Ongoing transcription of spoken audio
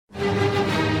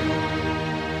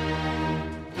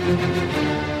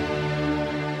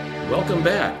Welcome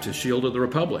back to Shield of the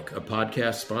Republic, a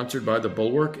podcast sponsored by the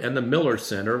Bulwark and the Miller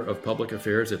Center of Public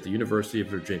Affairs at the University of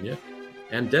Virginia,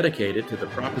 and dedicated to the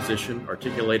proposition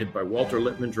articulated by Walter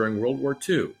Lippmann during World War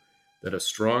II that a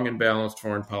strong and balanced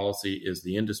foreign policy is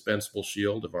the indispensable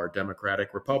shield of our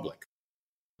democratic republic.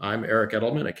 I'm Eric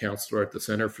Edelman, a counselor at the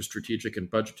Center for Strategic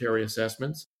and Budgetary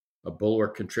Assessments, a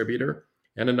Bulwark contributor,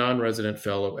 and a non-resident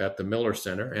fellow at the Miller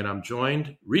Center, and I'm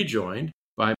rejoined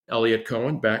by Elliot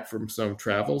Cohen, back from some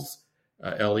travels.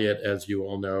 Elliot, as you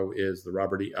all know, is the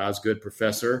Robert E. Osgood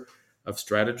Professor of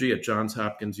Strategy at Johns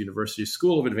Hopkins University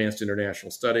School of Advanced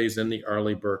International Studies and the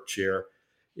Arleigh Burke Chair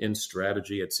in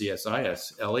Strategy at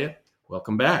CSIS. Elliot,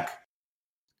 welcome back.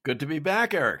 Good to be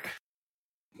back, Eric.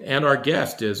 And our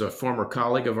guest is a former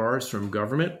colleague of ours from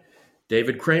government,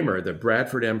 David Kramer, the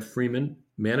Bradford M. Freeman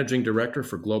Managing Director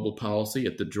for Global Policy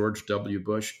at the George W.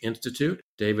 Bush Institute.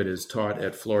 David is taught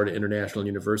at Florida International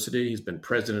University. He's been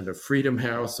president of Freedom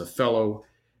House, a fellow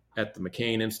at the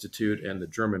McCain Institute and the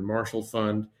German Marshall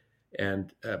Fund,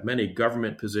 and many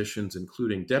government positions,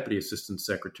 including Deputy Assistant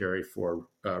Secretary for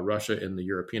Russia in the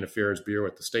European Affairs Bureau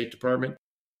at the State Department,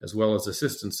 as well as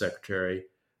Assistant Secretary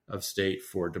of State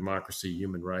for Democracy,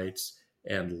 Human Rights,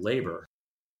 and Labor.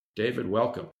 David,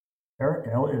 welcome. Eric,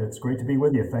 Elliot, it's great to be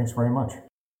with you. Thanks very much.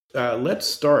 Let's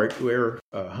start. We're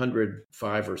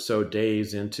 105 or so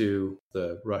days into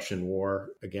the Russian war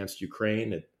against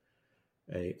Ukraine,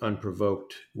 an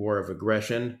unprovoked war of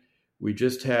aggression. We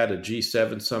just had a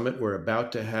G7 summit. We're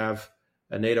about to have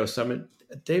a NATO summit.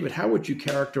 David, how would you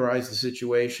characterize the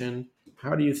situation?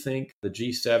 How do you think the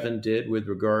G7 did with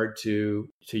regard to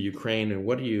Ukraine, and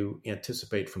what do you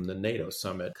anticipate from the NATO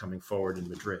summit coming forward in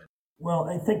Madrid? Well,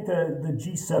 I think the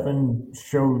G7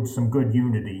 showed some good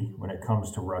unity when it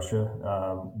comes to Russia,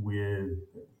 with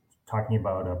talking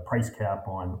about a price cap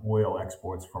on oil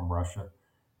exports from Russia,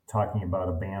 talking about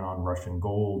a ban on Russian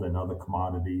gold and other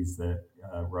commodities that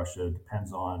Russia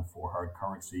depends on for hard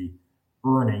currency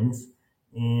earnings.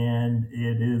 And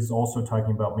it is also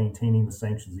talking about maintaining the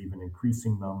sanctions, even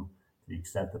increasing them to the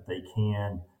extent that they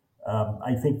can.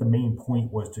 I think the main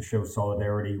point was to show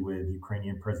solidarity with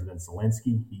Ukrainian President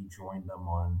Zelensky. He joined them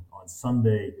on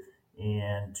Sunday,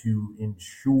 and to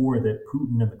ensure that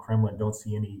Putin and the Kremlin don't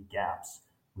see any gaps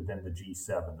within the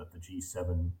G7, that the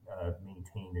G7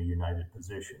 maintain a united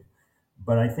position.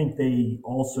 But I think they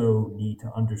also need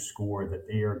to underscore that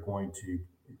they are going to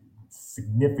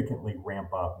significantly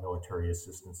ramp up military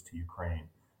assistance to Ukraine.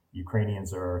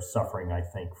 Ukrainians are suffering, I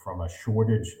think, from a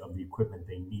shortage of the equipment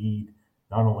they need,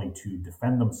 not only to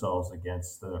defend themselves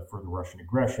against the further Russian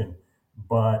aggression,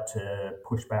 but to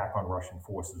push back on Russian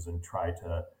forces and try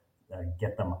to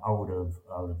get them out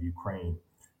of Ukraine.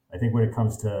 I think when it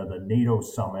comes to the NATO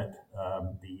summit,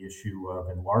 the issue of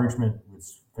enlargement with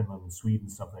Finland and Sweden,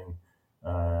 something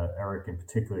Eric in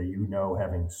particular,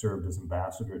 having served as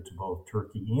ambassador to both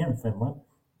Turkey and Finland,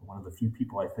 one of the few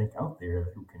people I think out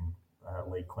there who can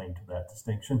lay claim to that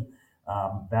distinction.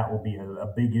 That will be a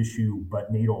big issue,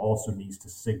 but NATO also needs to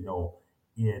signal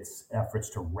its efforts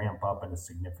to ramp up in a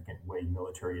significant way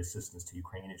military assistance to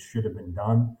Ukraine. It should have been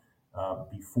done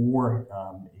before.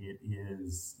 It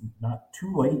is not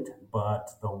too late,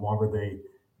 but the longer the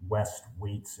West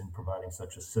waits in providing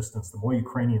such assistance, the more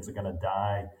Ukrainians are going to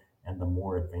die and the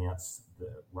more advanced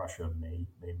Russia may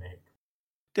make.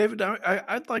 David,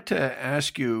 I'd like to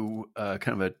ask you kind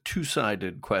of a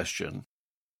two-sided question.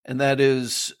 And that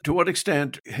is, to what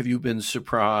extent have you been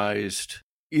surprised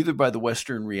either by the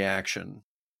Western reaction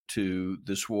to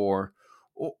this war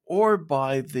or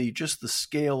by just the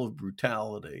scale of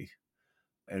brutality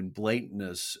and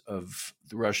blatantness of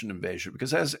the Russian invasion?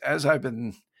 Because as I've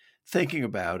been thinking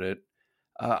about it,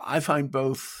 I find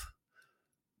both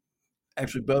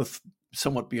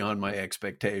somewhat beyond my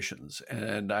expectations.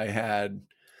 And I had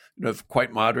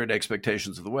quite moderate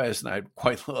expectations of the West, and I had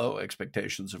quite low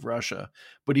expectations of Russia.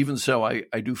 But even so, I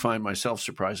do find myself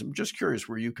surprised. I'm just curious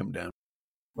where you come down.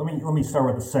 Let me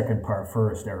start with the second part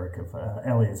first, Eric,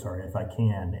 Elliot, if I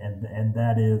can, and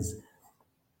that is,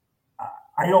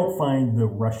 I don't find the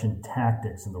Russian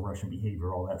tactics and the Russian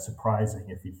behavior all that surprising.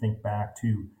 If you think back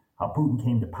to how Putin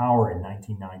came to power in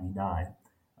 1999,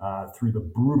 through the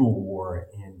brutal war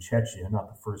in Chechnya, not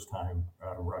the first time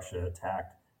Russia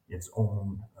attacked its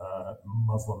own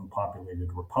Muslim-populated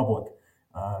republic.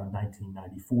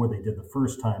 1994, they did the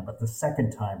first time, but the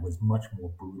second time was much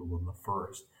more brutal than the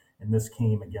first. And this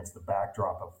came against the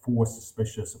backdrop of 4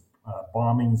 suspicious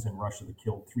bombings in Russia that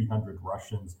killed 300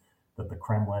 Russians that the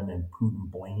Kremlin and Putin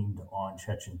blamed on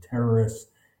Chechen terrorists.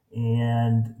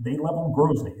 And they leveled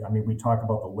Grozny. I mean, we talk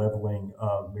about the leveling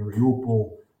of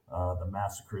Mariupol, the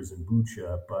massacres in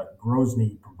Bucha, but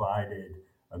Grozny provided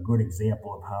a good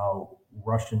example of how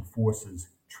Russian forces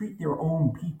treat their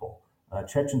own people.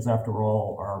 Chechens, after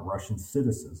all, are Russian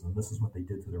citizens, and this is what they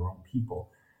did to their own people.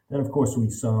 Then, of course, we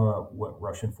saw what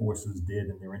Russian forces did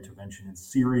in their intervention in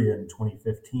Syria in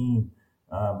 2015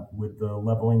 with the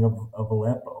leveling of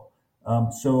Aleppo.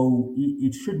 So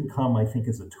it shouldn't come, I think,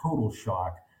 as a total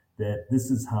shock that this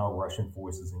is how Russian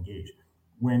forces engage.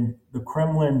 When the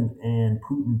Kremlin and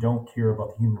Putin don't care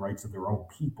about the human rights of their own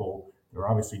people, they're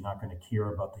obviously not going to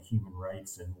care about the human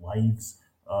rights and lives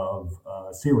of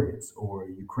Syrians or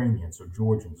Ukrainians or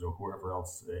Georgians or whoever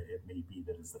else it may be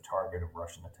that is the target of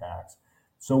Russian attacks.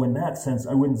 So in that sense,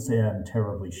 I wouldn't say I'm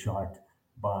terribly shocked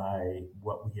by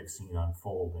what we have seen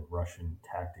unfold in Russian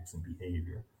tactics and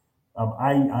behavior.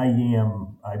 I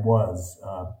was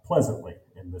pleasantly,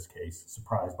 in this case,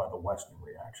 surprised by the Western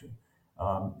reaction.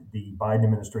 The Biden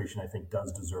administration, I think,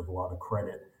 does deserve a lot of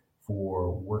credit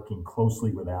for working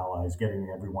closely with allies, getting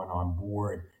everyone on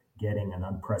board, getting an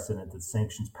unprecedented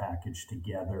sanctions package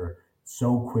together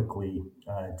so quickly.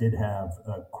 Did have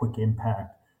a quick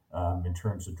impact in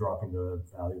terms of dropping the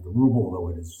value of the ruble, although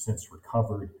it has since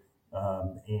recovered,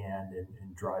 and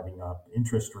in driving up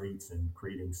interest rates and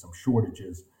creating some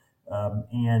shortages.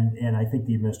 And I think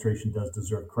the administration does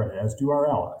deserve credit, as do our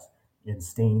allies, in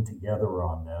staying together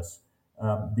on this.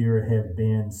 There have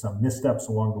been some missteps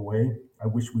along the way. I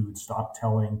wish we would stop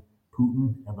telling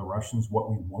Putin and the Russians what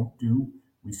we won't do.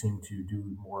 We seem to do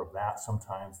more of that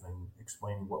sometimes than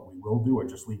explaining what we will do or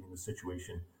just leaving the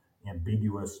situation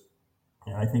ambiguous.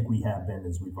 And I think we have been,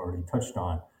 as we've already touched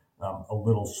on, a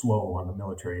little slow on the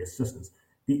military assistance.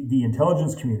 The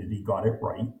intelligence community got it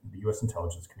right, the U.S.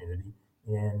 intelligence community,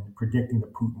 in predicting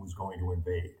that Putin was going to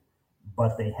invade.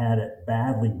 But they had it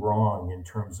badly wrong in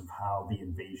terms of how the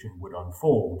invasion would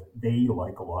unfold. They,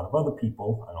 like a lot of other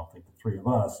people, I don't think the three of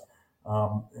us,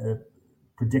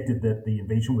 predicted that the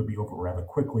invasion would be over rather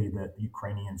quickly, that the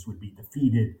Ukrainians would be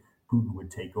defeated, Putin would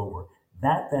take over.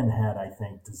 That then had, I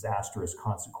think, disastrous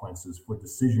consequences for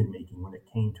decision making when it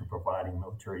came to providing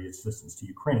military assistance to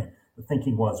Ukraine. The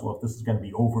thinking was, well, if this is going to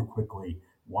be over quickly,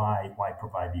 why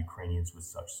provide the Ukrainians with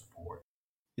such support?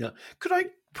 Yeah. Could I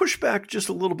push back just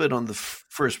a little bit on the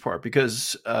first part?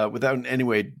 Because without in any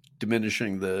way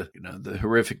diminishing the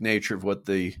horrific nature of what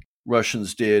the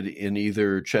Russians did in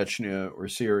either Chechnya or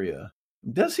Syria,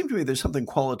 it does seem to me there's something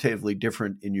qualitatively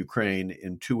different in Ukraine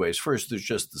in two ways. First, there's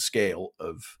just the scale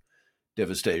of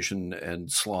devastation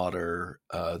and slaughter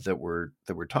that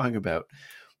we're talking about.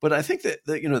 But I think that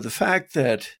the fact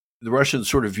that the Russians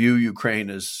sort of view Ukraine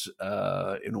as,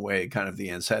 in a way, kind of the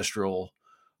ancestral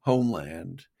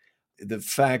homeland, the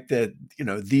fact that,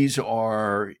 these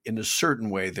are in a certain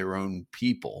way their own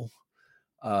people,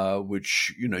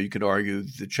 which, you could argue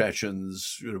the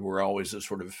Chechens were always a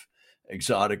sort of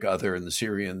exotic other and the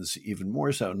Syrians even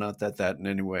more so, not that in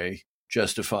any way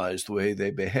justifies the way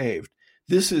they behaved.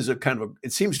 This is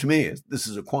it seems to me, this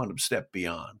is a quantum step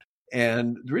beyond.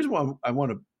 And the reason why I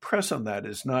want to press on that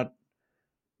is not,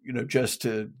 just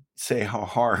to say how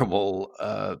horrible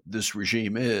this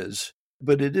regime is,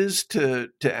 but it is to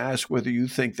ask whether you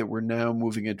think that we're now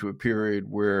moving into a period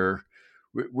where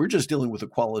we're just dealing with a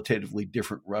qualitatively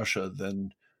different Russia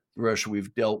than the Russia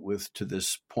we've dealt with to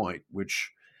this point,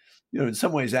 which, in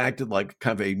some ways acted like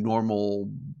kind of a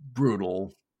normal,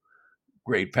 brutal,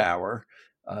 great power,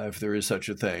 if there is such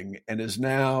a thing, and is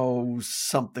now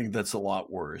something that's a lot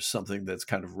worse, something that's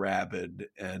kind of rabid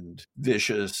and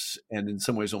vicious and in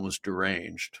some ways almost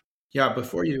deranged. Yeah,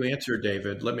 before you answer,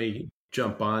 David, let me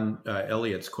jump on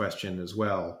Elliot's question as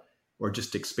well, or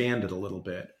just expand it a little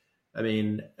bit. I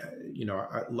mean,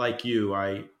 like you,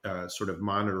 I sort of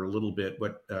monitor a little bit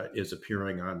what is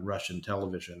appearing on Russian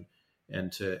television.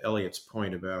 And to Elliot's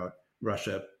point about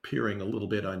Russia appearing a little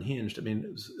bit unhinged, I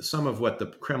mean, some of what the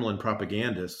Kremlin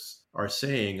propagandists are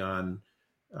saying on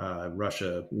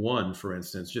Russia One, for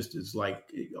instance, just is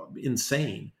like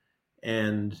insane.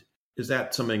 And is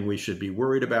that something we should be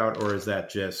worried about, or is that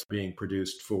just being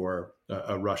produced for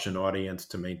a Russian audience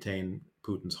to maintain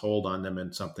Putin's hold on them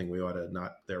and something we ought to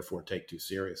not therefore take too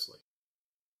seriously?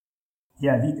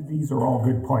 Yeah, these are all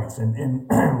good points, and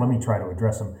let me try to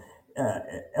address them.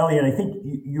 Elliot, I think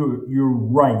you're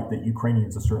right that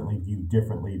Ukrainians are certainly viewed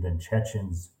differently than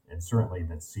Chechens and certainly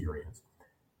than Syrians.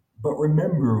 But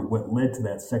remember, what led to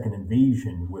that second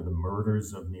invasion were the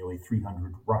murders of nearly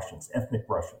 300 Russians, ethnic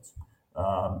Russians.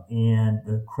 And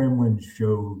the Kremlin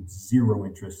showed zero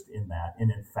interest in that.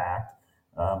 And in fact,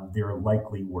 there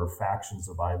likely were factions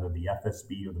of either the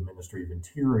FSB or the Ministry of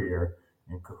Interior,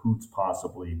 in cahoots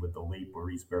possibly with the late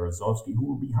Boris Berezovsky,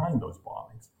 who were behind those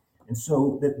bombings. And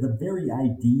so the very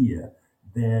idea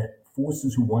that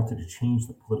forces who wanted to change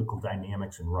the political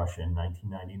dynamics in Russia in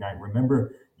 1999.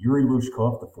 Remember, Yuri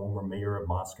Lushkov, the former mayor of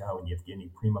Moscow, and Yevgeny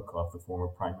Primakov, the former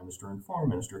prime minister and foreign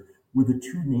minister, were the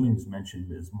two names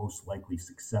mentioned as most likely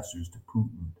successors to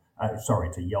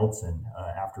to Yeltsin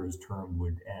after his term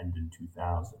would end in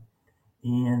 2000.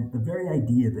 And the very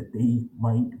idea that they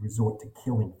might resort to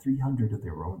killing 300 of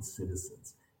their own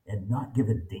citizens and not give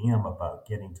a damn about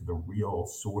getting to the real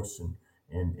source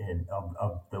and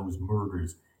of those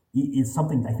murders is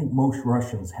something I think most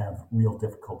Russians have real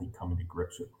difficulty coming to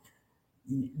grips with.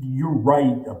 You're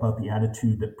right about the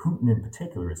attitude that Putin in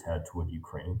particular has had toward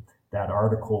Ukraine. That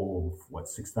article of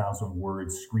 6,000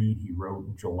 words screed he wrote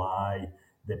in July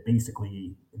that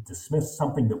basically dismissed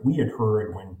something that we had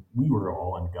heard when we were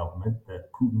all in government,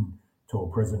 that Putin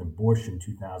told President Bush in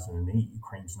 2008,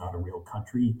 Ukraine's not a real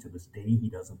country. To this day, he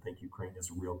doesn't think Ukraine is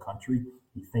a real country.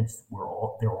 He thinks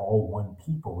they're all one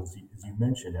people, as you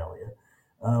mentioned, Elliot.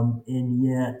 And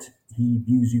yet he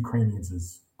views Ukrainians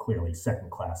as clearly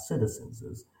second-class citizens,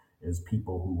 as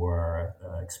people who are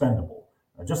expendable,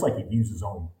 just like he views his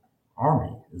own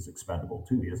army as expendable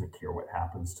too. He doesn't care what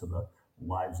happens to the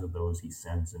lives of those he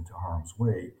sends into harm's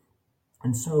way.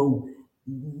 And so,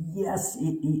 yes,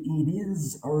 it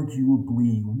is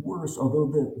arguably worse, although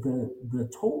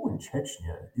the toll in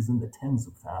Chechnya is in the tens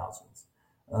of thousands.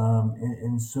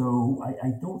 And so I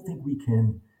don't think we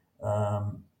can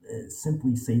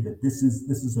simply say that this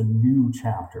is a new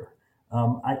chapter.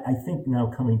 I think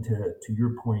now, coming to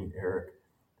your point, Eric,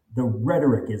 the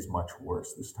rhetoric is much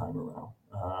worse this time around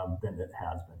than it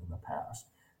has been in the past,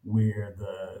 where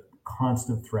the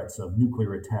constant threats of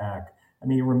nuclear attack. I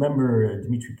mean, remember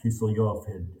Dmitry Kiselyov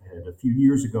had a few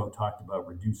years ago talked about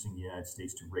reducing the United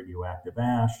States to radioactive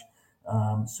ash.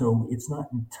 So it's not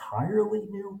entirely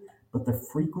new, but the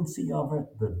frequency of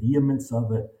it, the vehemence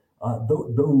of it,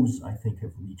 those I think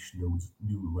have reached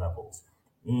new levels.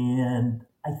 And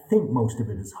I think most of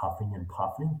it is huffing and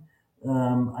puffing.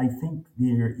 I think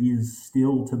there is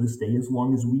still, to this day, as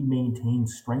long as we maintain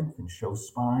strength and show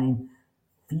spine,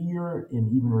 fear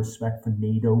and even respect for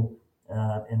NATO,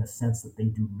 in a sense that they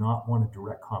do not want a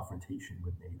direct confrontation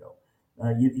with NATO.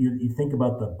 You think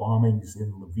about the bombings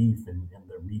in Lviv and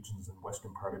the regions in the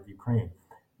western part of Ukraine.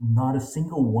 Not a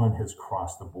single one has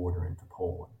crossed the border into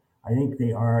Poland. I think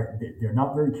they're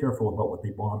not very careful about what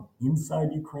they bomb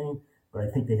inside Ukraine, but I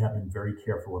think they have been very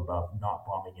careful about not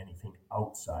bombing anything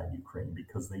outside Ukraine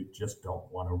because they just don't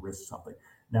want to risk something.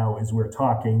 Now, as we're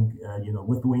talking,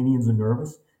 Lithuanians are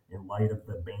nervous in light of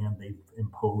the ban they've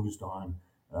imposed on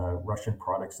Russian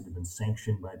products that have been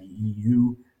sanctioned by the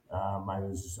EU. I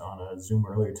was on a Zoom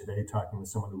earlier today talking with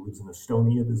someone who lives in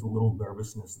Estonia. There's a little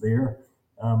nervousness there.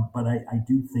 But I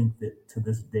do think that to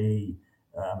this day,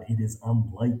 it is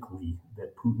unlikely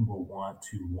that Putin will want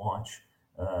to launch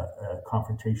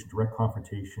direct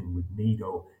confrontation with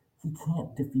NATO. He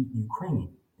can't defeat Ukraine.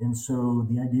 And so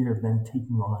the idea of them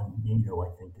taking on NATO, I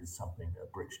think, is something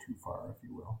a bridge too far, if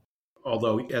you will.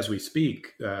 Although, as we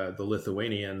speak, the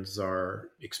Lithuanians are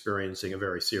experiencing a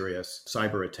very serious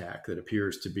cyber attack that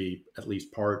appears to be at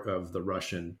least part of the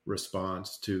Russian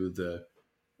response to the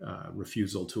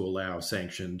refusal to allow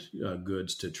sanctioned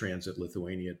goods to transit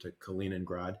Lithuania to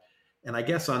Kaliningrad. And I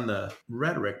guess on the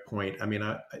rhetoric point, I mean,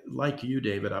 like you,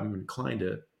 David, I'm inclined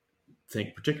to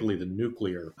think particularly the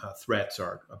nuclear threats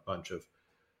are a bunch of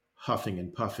huffing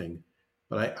and puffing.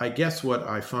 But I guess what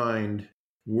I find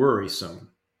worrisome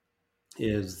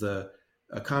is a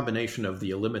combination of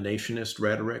the eliminationist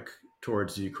rhetoric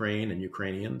towards Ukraine and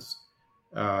Ukrainians,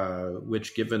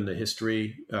 which, given the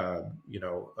history,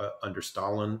 under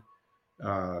Stalin,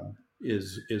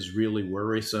 is really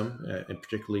worrisome, and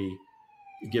particularly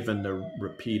given the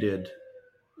repeated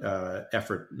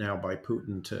effort now by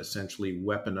Putin to essentially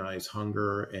weaponize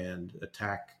hunger and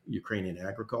attack Ukrainian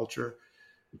agriculture,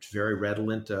 which is very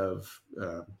redolent of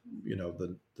the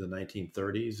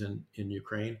 1930s in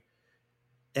Ukraine.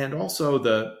 And also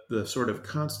the sort of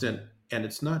constant, and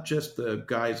it's not just the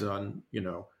guys on,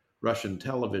 Russian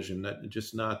television, that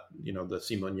just not, the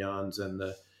Simonyans and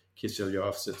the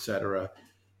Kiselyovs, et cetera.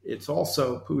 It's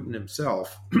also Putin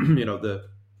himself,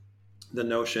 the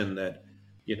notion that,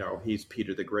 he's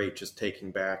Peter the Great, just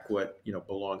taking back what,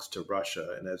 belongs to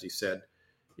Russia. And as he said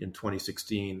in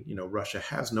 2016, Russia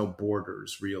has no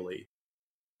borders, really.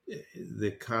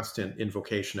 The constant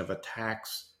invocation of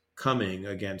attacks coming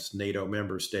against NATO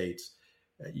member states,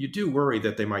 you do worry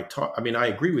that they might talk. I mean, I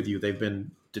agree with you. They've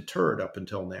been deterred up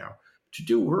until now. But you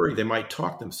do worry they might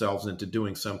talk themselves into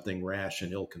doing something rash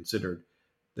and ill-considered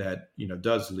that,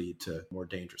 does lead to more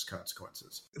dangerous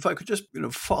consequences. If I could just,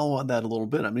 follow on that a little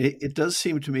bit. I mean, it does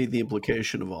seem to me the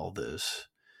implication of all this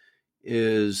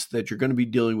is that you're going to be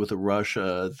dealing with a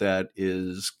Russia that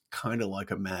is kind of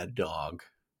like a mad dog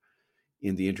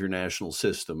in the international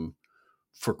system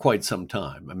for quite some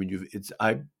time. I mean,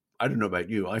 I don't know about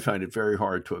you. I find it very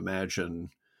hard to imagine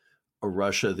a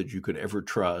Russia that you could ever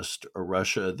trust, a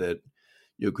Russia that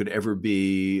you could ever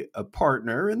be a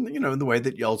partner, and in the way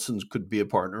that Yeltsin could be a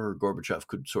partner or Gorbachev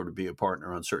could sort of be a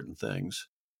partner on certain things.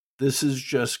 This is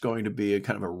just going to be a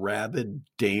kind of a rabid,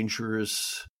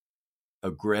 dangerous,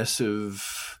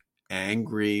 aggressive,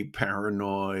 angry,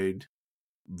 paranoid,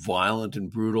 violent,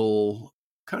 and brutal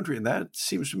country, and that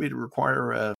seems to me to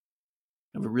require a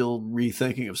real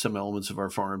rethinking of some elements of our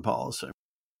foreign policy.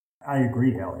 I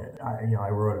agree, Elliot. I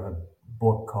wrote a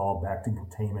book called Back to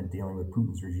Containment, dealing with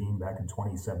Putin's regime back in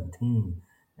 2017,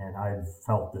 and I've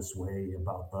felt this way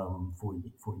about them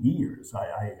for years.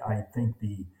 I think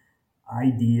the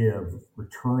idea of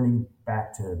returning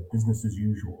back to business as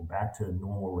usual, back to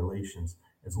normal relations,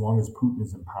 as long as Putin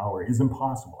is in power, is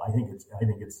impossible. I think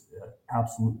it's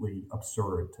absolutely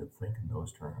absurd to think in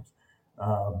those terms.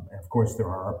 Of course, there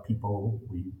are people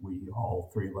we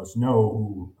all three of us know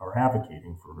who are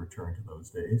advocating for a return to those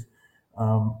days.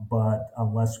 But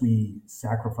unless we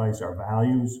sacrifice our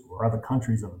values or other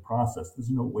countries in the process, there's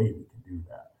no way we can do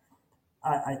that.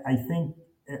 I think,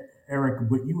 Eric,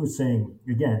 what you were saying,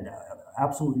 again,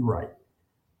 absolutely right.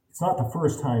 It's not the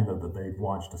first time, though, that they've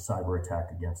launched a cyber attack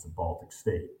against the Baltic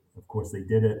state. Of course, they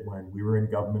did it when we were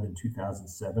in government in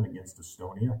 2007 against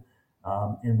Estonia.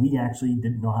 And we actually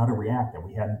didn't know how to react, and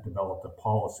we hadn't developed a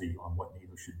policy on what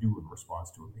NATO should do in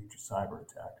response to a major cyber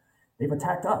attack. They've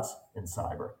attacked us in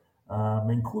cyber,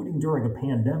 including during a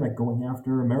pandemic, going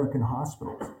after American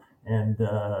hospitals and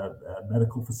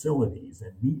medical facilities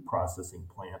and meat processing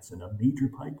plants and a major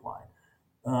pipeline.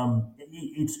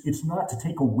 It's not to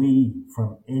take away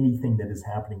from anything that is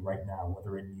happening right now,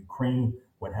 whether in Ukraine,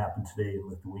 what happened today in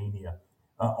Lithuania.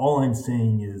 All I'm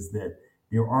saying is that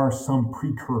there are some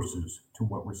precursors to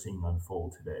what we're seeing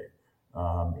unfold today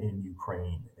in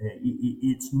Ukraine.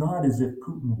 It's not as if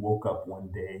Putin woke up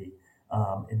one day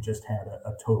and just had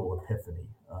a total epiphany.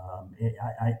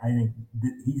 I think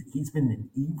that he's been an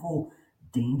evil,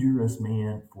 dangerous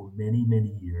man for many,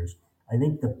 many years. I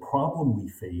think the problem we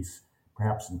face,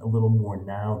 perhaps a little more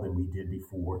now than we did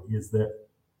before, is that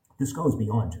this goes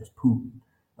beyond just Putin.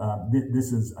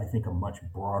 This is, I think, a much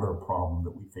broader problem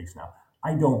that we face now.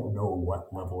 I don't know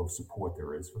what level of support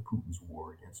there is for Putin's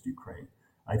war against Ukraine.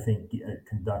 I think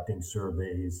conducting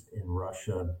surveys in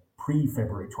Russia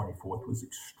pre-February 24th was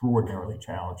extraordinarily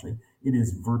challenging. It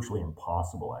is virtually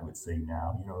impossible, I would say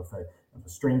now. If a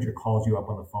stranger calls you up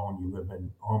on the phone, you live in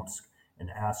Omsk,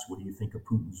 and asks, what do you think of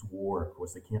Putin's war? Of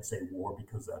course, they can't say war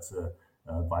because that's a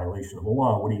violation of the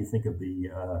law. What do you think of the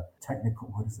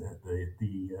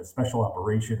the special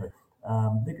operation?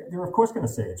 They're of course going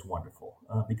to say it's wonderful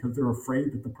because they're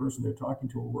afraid that the person they're talking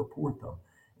to will report them.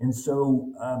 And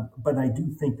so, but I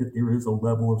do think that there is a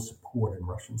level of support in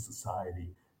Russian society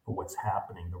for what's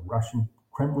happening. The Russian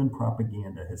Kremlin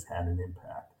propaganda has had an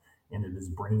impact, and it has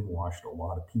brainwashed a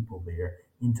lot of people there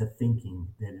into thinking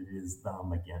that it is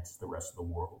them against the rest of the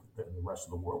world, that the rest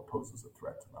of the world poses a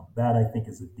threat to them. That, I think,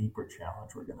 is a deeper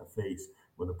challenge we're going to face,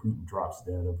 whether Putin drops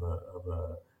dead of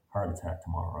a heart attack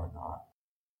tomorrow or not.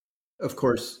 Of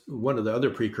course, one of the other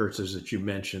precursors that you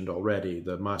mentioned already,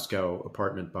 the Moscow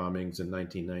apartment bombings in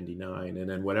 1999, and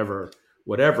then whatever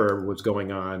was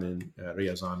going on in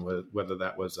Ryazan, whether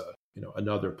that was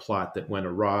another plot that went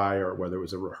awry or whether it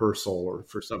was a rehearsal or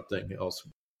for something else.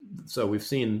 So we've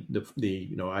seen the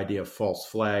idea of false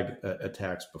flag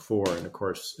attacks before, and of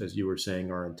course, as you were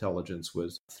saying, our intelligence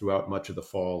was throughout much of the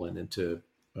fall and into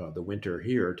the winter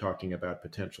here talking about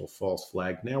potential false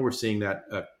flag. Now we're seeing that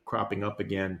cropping up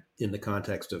again in the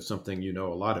context of something you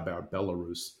know a lot about,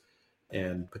 Belarus,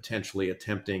 and potentially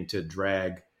attempting to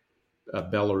drag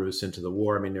Belarus into the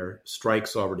war. I mean, there are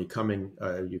strikes already coming.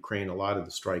 Ukraine, a lot of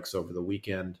the strikes over the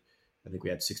weekend. I think we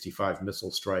had 65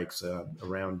 missile strikes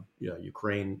around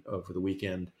Ukraine over the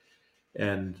weekend.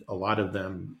 And a lot of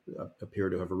them appear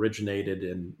to have originated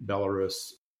in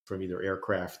Belarus from either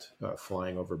aircraft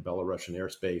flying over Belarusian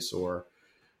airspace or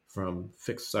from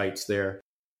fixed sites there.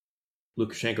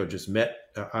 Lukashenko just met,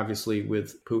 obviously,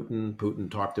 with Putin.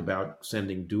 Putin talked about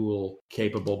sending dual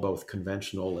capable, both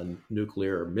conventional and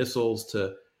nuclear missiles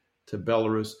to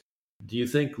Belarus. Do you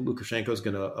think Lukashenko is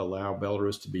going to allow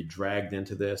Belarus to be dragged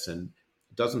into this? And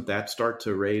doesn't that start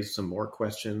to raise some more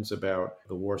questions about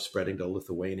the war spreading to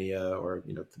Lithuania or,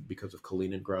 because of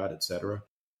Kaliningrad, et cetera?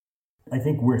 I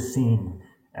think we're seeing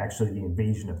actually the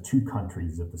invasion of two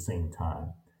countries at the same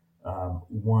time.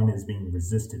 One is being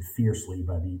resisted fiercely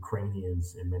by the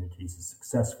Ukrainians, in many cases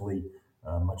successfully.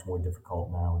 much more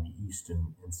difficult now in the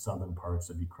eastern and southern parts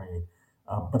of Ukraine.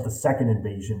 But the second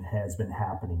invasion has been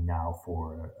happening now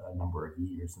for a number of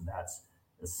years, and that's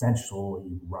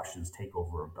essentially Russia's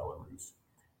takeover of Belarus.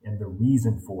 And the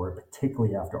reason for it,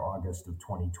 particularly after August of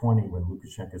 2020, when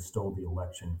Lukashenko stole the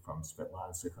election from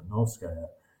Svetlana Tikhanovskaya,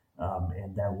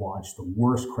 and that launched the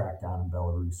worst crackdown in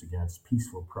Belarus against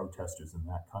peaceful protesters in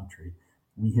that country,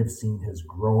 we have seen his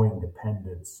growing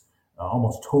dependence,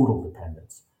 almost total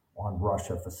dependence, on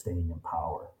Russia for staying in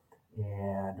power.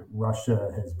 And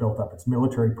Russia has built up its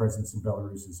military presence in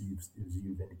Belarus, as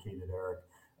you've indicated, Eric.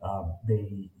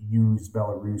 They use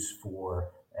Belarus for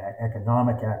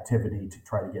economic activity to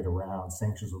try to get around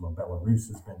sanctions, although Belarus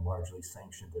has been largely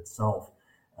sanctioned itself.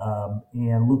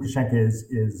 And Lukashenko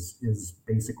is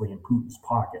basically in Putin's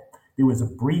pocket. There was a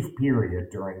brief period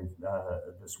during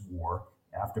this war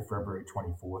after February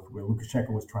 24th where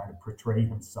Lukashenko was trying to portray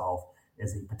himself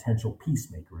as a potential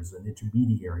peacemaker, as an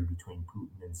intermediary between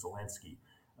Putin and Zelensky,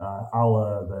 a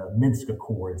la the Minsk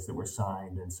Accords that were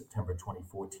signed in September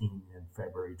 2014 and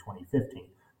February 2015.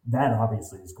 That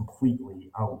obviously is completely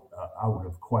out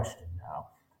of question now.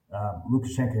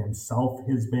 Lukashenko himself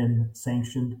has been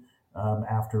sanctioned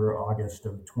after August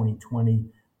of 2020.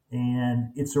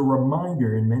 And it's a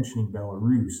reminder in mentioning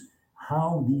Belarus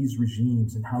how these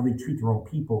regimes and how they treat their own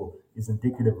people is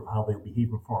indicative of how they behave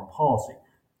in foreign policy.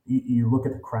 You look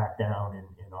at the crackdown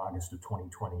in August of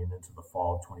 2020 and into the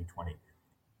fall of 2020.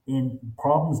 And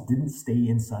problems didn't stay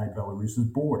inside Belarus's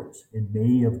borders. In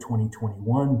May of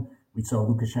 2021, we saw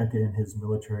Lukashenko and his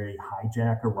military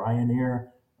hijack a Ryanair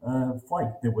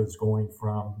flight that was going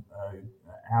from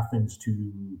Athens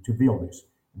to Vilnius.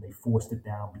 And they forced it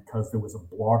down because there was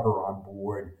a blogger on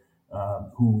board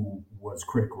who was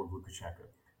critical of Lukashenko.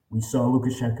 We saw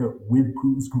Lukashenko, with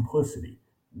Putin's complicity,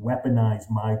 weaponize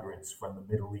migrants from the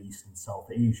Middle East and South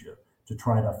Asia to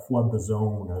try to flood the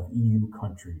zone of EU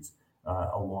countries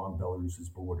along Belarus's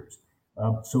borders.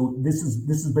 So this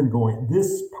has been going.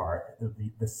 This part,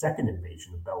 the second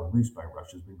invasion of Belarus by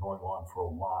Russia, has been going on for a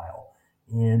while,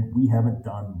 and we haven't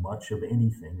done much of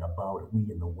anything about it.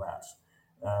 We in the West,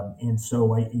 and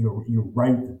so you're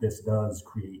right that this does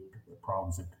create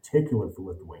problems, in particular for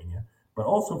Lithuania, but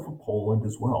also for Poland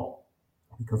as well,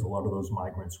 because a lot of those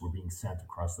migrants were being sent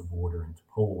across the border into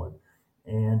Poland.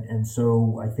 And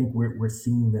so I think we're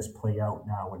seeing this play out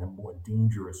now in a more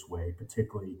dangerous way,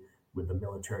 particularly with the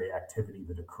military activity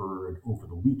that occurred over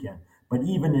the weekend. But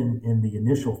even in the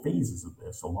initial phases of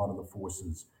this, a lot of the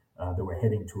forces that were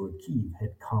heading toward Kyiv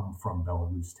had come from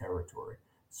Belarus territory.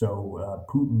 So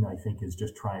Putin, I think, is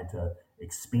just trying to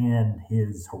expand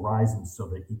his horizons so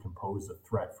that he can pose a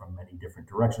threat from many different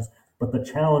directions. But the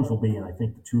challenge will be, and I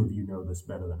think the two of you know this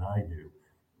better than I do,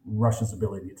 Russia's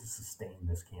ability to sustain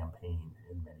this campaign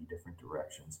in many different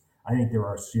directions. I think there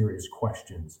are serious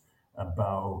questions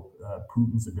about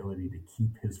Putin's ability to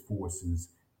keep his forces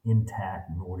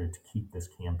intact in order to keep this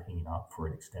campaign up for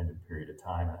an extended period of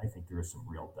time. And I think there are some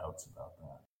real doubts about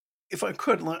that. If I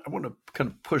could, I want to kind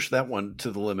of push that one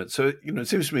to the limit. So, it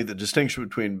seems to me the distinction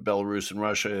between Belarus and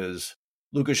Russia is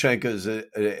Lukashenko is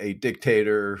a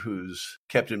dictator who's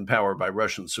kept in power by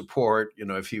Russian support.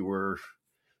 If he were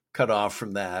cut off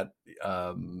from that,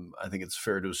 I think it's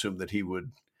fair to assume that he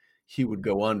would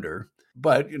go under.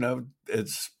 But,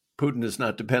 Putin is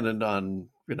not dependent on,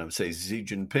 say, Xi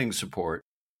Jinping support.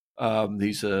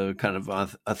 He's a kind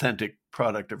of authentic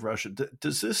product of Russia.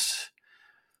 Does this...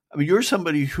 you're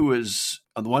somebody who is,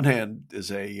 on the one hand, is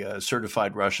a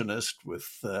certified Russianist with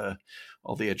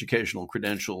all the educational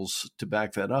credentials to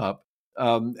back that up.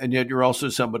 And yet you're also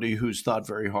somebody who's thought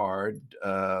very hard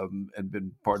and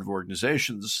been part of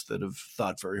organizations that have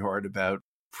thought very hard about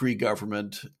free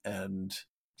government and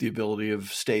the ability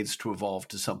of states to evolve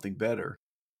to something better.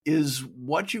 Is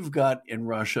what you've got in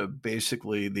Russia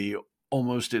basically the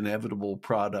almost inevitable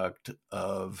product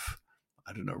of,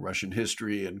 Russian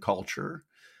history and culture?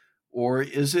 Or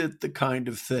is it the kind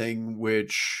of thing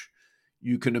which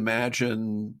you can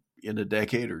imagine in a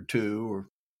decade or two,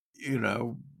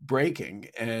 or, breaking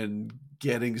and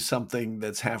getting something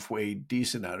that's halfway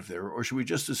decent out of there? Or should we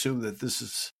just assume that this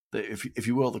is, if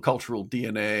you will, the cultural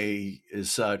DNA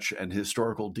is such and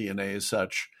historical DNA is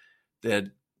such that,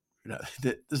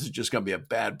 that this is just going to be a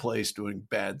bad place doing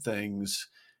bad things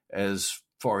as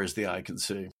far as the eye can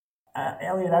see?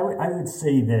 Elliot, I would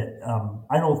say that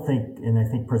I don't think, and I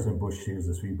think President Bush shares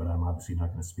this view, but I'm obviously not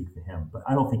going to speak for him, but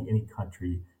I don't think any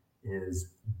country is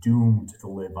doomed to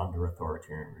live under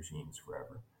authoritarian regimes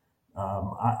forever.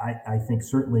 I think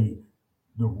certainly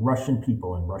the Russian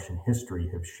people and Russian history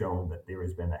have shown that there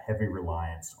has been a heavy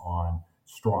reliance on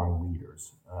strong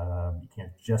leaders. You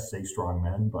can't just say strong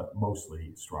men, but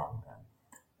mostly strong men.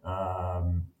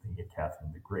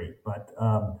 Catherine the Great. But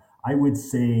I would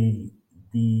say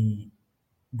the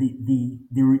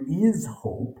there is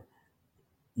hope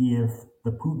if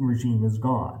the Putin regime is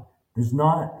gone. There's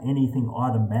not anything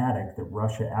automatic that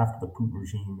Russia, after the Putin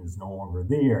regime is no longer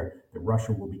there, that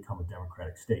Russia will become a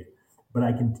democratic state. But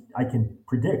I can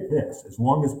predict this: as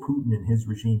long as Putin and his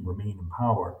regime remain in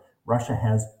power, Russia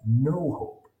has no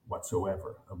hope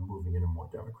whatsoever of moving in a more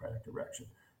democratic direction.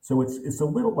 So it's a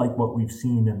little like what we've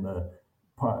seen in the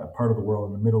part of the world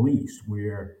in the Middle East,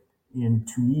 where in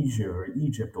Tunisia or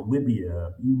Egypt or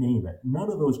Libya, you name it, none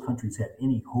of those countries had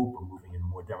any hope of moving in a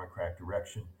more democratic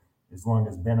direction as long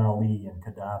as Ben Ali and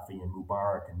Gaddafi and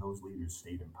Mubarak and those leaders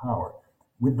stayed in power.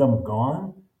 With them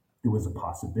gone, there was a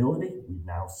possibility. We've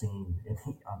now seen,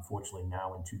 unfortunately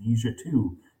now in Tunisia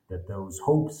too, that those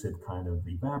hopes have kind of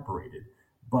evaporated.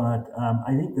 But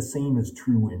I think the same is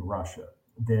true in Russia,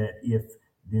 that if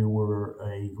there were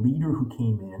a leader who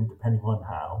came in, depending on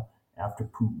how, after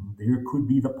Putin, there could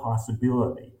be the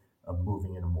possibility of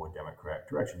moving in a more democratic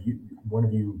direction. One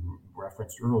of you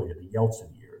referenced earlier the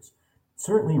Yeltsin years.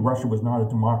 Certainly, Russia was not a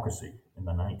democracy in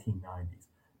the 1990s,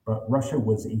 but Russia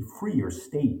was a freer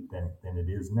state than it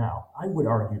is now. I would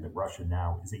argue that Russia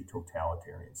now is a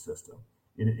totalitarian system.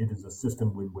 It is a system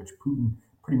in which Putin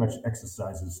pretty much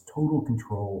exercises total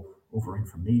control over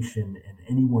information, and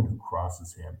anyone who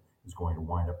crosses him is going to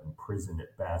wind up in prison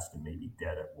at best and maybe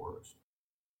dead at worst.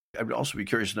 I would also be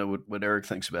curious to know what Eric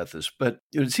thinks about this. But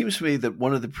it seems to me that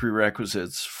one of the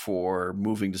prerequisites for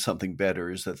moving to something better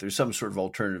is that there's some sort of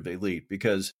alternative elite.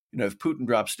 Because, if Putin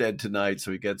drops dead tonight,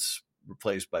 so he gets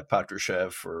replaced by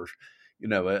Patrushev or,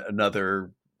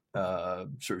 another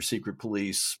sort of secret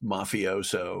police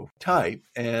mafioso type.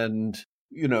 And,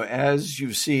 as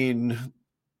you've seen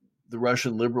the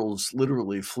Russian liberals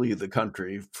literally flee the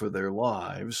country for their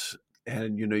lives,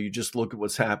 and, you just look at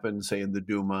what's happened, say, in the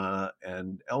Duma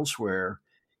and elsewhere,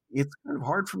 it's kind of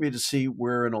hard for me to see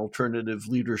where an alternative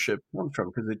leadership comes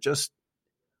from, because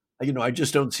I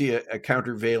just don't see a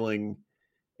countervailing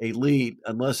elite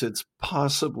unless it's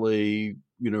possibly,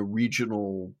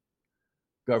 regional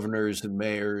governors and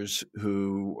mayors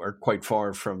who are quite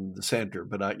far from the center.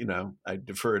 But I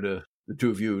defer to the two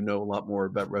of you who know a lot more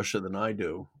about Russia than I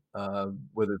do,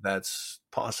 whether that's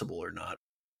possible or not.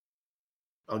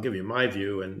 I'll give you my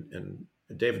view, and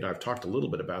David and I have talked a little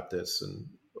bit about this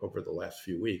over the last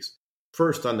few weeks.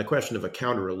 First, on the question of a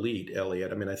counter elite,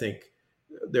 Elliot, I think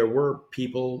there were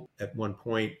people at one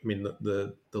point.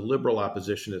 The liberal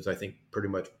opposition is, I think, pretty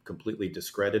much completely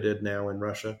discredited now in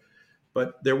Russia.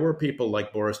 But there were people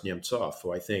like Boris Nemtsov,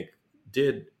 who I think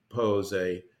did pose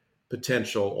a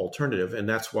potential alternative, and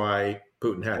that's why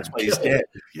Putin had him killed. Dead.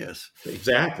 Yes,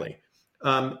 exactly.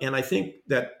 And I think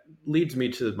that leads me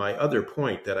to my other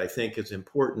point that I think is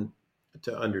important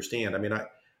to understand.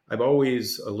 I'm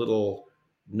always a little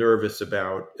nervous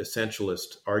about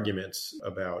essentialist arguments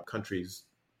about countries,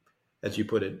 as you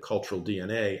put it, cultural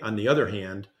DNA. On the other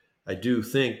hand, I do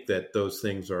think that those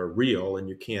things are real and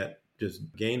you can't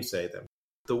just gainsay them.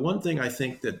 The one thing I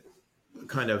think that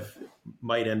kind of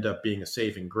might end up being a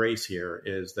saving grace here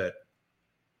is that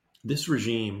this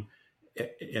regime,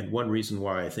 and one reason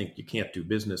why I think you can't do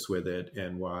business with it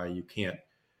and why you can't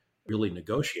really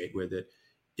negotiate with it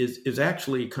is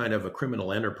actually kind of a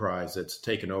criminal enterprise that's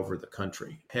taken over the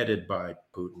country, headed by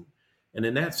Putin. And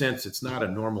in that sense, it's not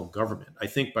a normal government. I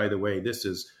think, by the way, this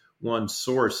is one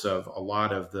source of a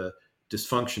lot of the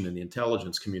dysfunction in the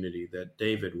intelligence community that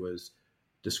David was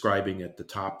describing at the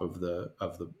top of the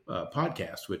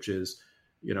podcast, which is,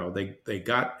 they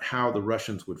got how the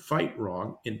Russians would fight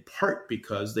wrong, in part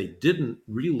because they didn't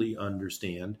really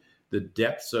understand the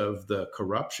depths of the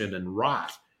corruption and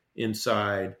rot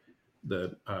inside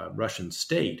the Russian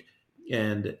state.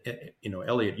 And,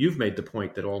 Elliot, you've made the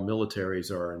point that all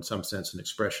militaries are in some sense an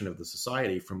expression of the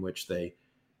society from which they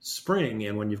spring.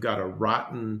 And when you've got a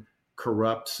rotten,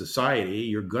 corrupt society,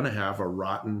 you're going to have a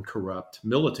rotten, corrupt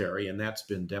military. And that's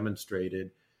been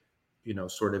demonstrated,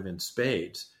 sort of in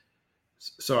spades.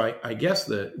 So I guess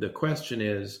the question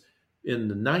is, in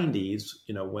the 90s,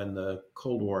 when the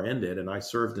Cold War ended, and I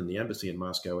served in the embassy in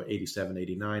Moscow at 87,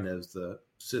 89 as the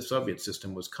Soviet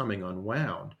system was coming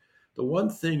unwound, the one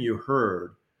thing you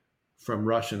heard from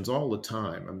Russians all the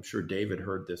time, I'm sure David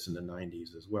heard this in the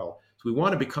 90s as well, is we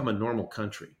want to become a normal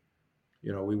country.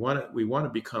 We want to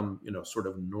become, sort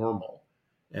of normal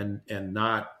and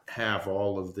not have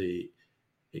all of the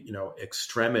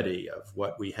extremity of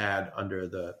what we had under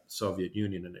the Soviet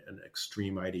Union, an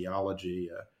extreme ideology,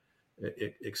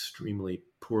 extremely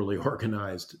poorly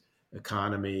organized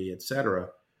economy, et cetera.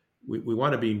 We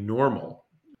want to be normal.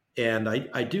 And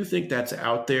I do think that's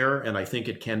out there, and I think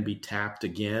it can be tapped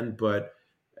again. But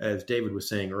as David was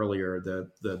saying earlier,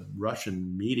 the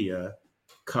Russian media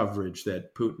coverage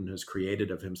that Putin has created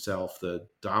of himself, the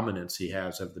dominance he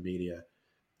has of the media,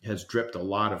 has dripped a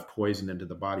lot of poison into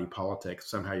the body politic.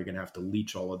 Somehow you're going to have to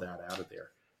leach all of that out of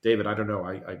there. David, I don't know.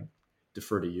 I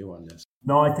defer to you on this.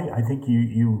 No, I think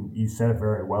you said it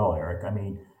very well, Eric. I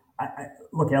mean,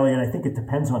 look, Elliot. I think it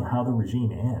depends on how the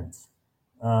regime ends.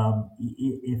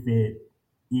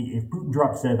 If Putin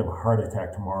drops dead of a heart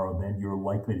attack tomorrow, then you're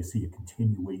likely to see a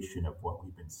continuation of what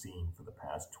we've been seeing for the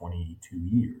past 22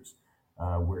 years,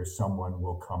 where someone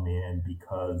will come in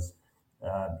because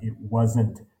it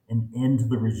wasn't an end to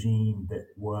the regime that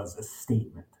was a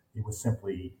statement. It was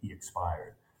simply he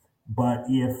expired. But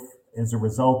if, as a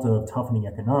result of toughening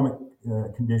economic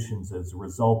conditions, as a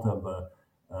result of a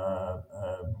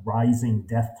rising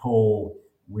death toll,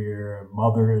 where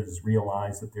mothers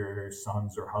realize that their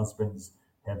sons or husbands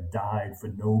have died for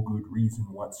no good reason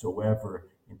whatsoever,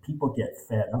 and people get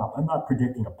fed up. I'm not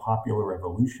predicting a popular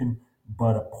revolution,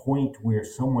 but a point where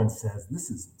someone says, this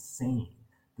is insane,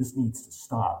 this needs to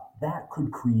stop. That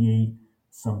could create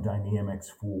some dynamics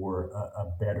for a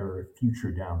better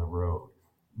future down the road.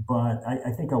 But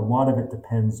I think a lot of it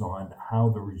depends on how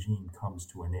the regime comes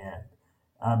to an end.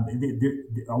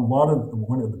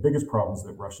 One of the biggest problems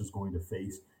that Russia is going to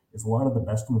face is a lot of the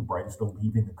best and the brightest are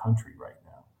leaving the country right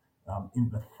now, in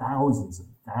the thousands and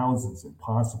thousands, and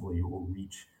possibly it will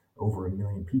reach over 1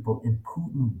 million people. And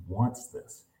Putin wants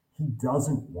this. He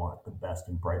doesn't want the best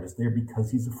and brightest there because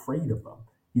he's afraid of them.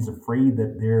 He's afraid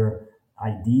that their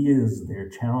ideas, their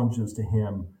challenges to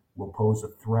him will pose a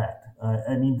threat.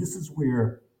 I mean, this is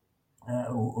where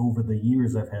over the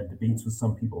years I've had debates with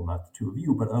some people, not the two of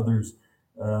you, but others,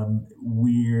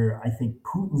 where I think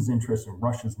Putin's interests and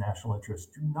Russia's national interests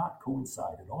do not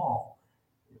coincide at all.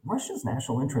 Russia's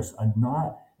national interests are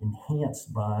not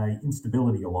enhanced by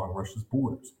instability along Russia's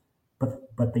borders,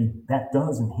 but that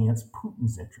does enhance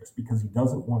Putin's interest because he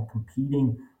doesn't want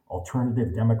competing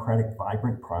alternative, democratic,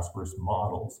 vibrant, prosperous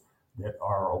models that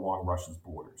are along Russia's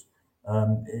borders.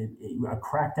 A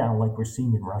crackdown like we're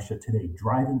seeing in Russia today,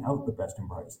 driving out the best and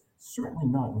brightest, certainly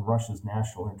not in Russia's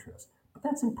national interest, but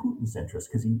that's in Putin's interest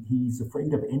because he's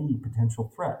afraid of any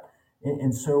potential threat.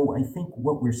 And so I think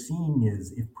what we're seeing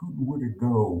is if Putin were to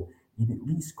go, it at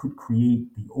least could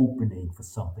create the opening for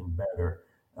something better.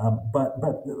 But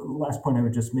the last point I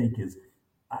would just make is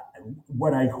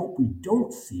what I hope we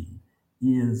don't see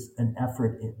is an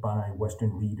effort by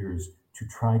Western leaders to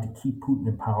try to keep Putin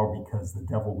in power because the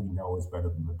devil we know is better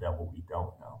than the devil we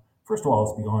don't know. First of all,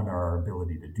 it's beyond our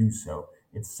ability to do so.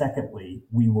 And secondly,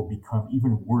 we will become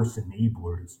even worse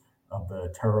enablers of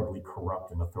the terribly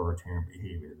corrupt and authoritarian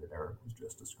behavior that Eric was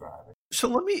just describing. So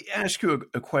let me ask you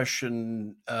a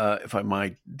question, if I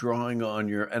might, drawing on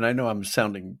your, and I know I'm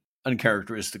sounding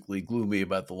uncharacteristically gloomy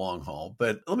about the long haul,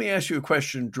 but let me ask you a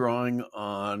question drawing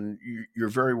on your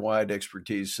very wide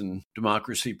expertise in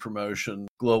democracy promotion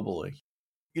globally.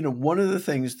 You know, one of the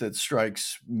things that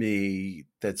strikes me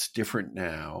that's different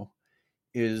now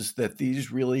is that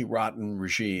these really rotten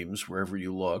regimes, wherever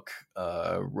you look,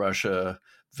 Russia,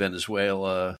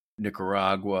 Venezuela,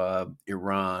 Nicaragua,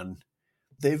 Iran,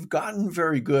 they've gotten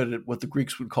very good at what the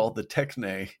Greeks would call the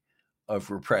techne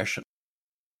of repression.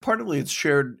 Partly it's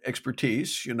shared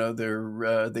expertise. You know,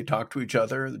 they talk to each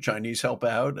other. The Chinese help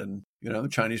out, and the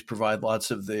Chinese provide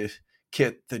lots of the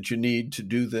kit that you need to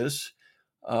do this.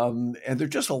 And they're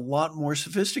just a lot more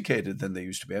sophisticated than they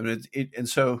used to be. I mean, and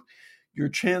so your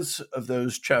chance of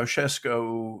those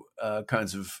Ceausescu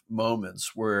kinds of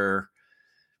moments where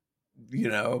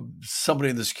somebody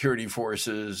in the security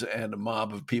forces and a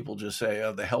mob of people just say,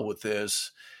 "Oh, the hell with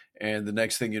this," and the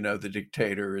next thing you know, the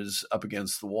dictator is up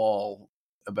against the wall,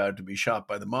 about to be shot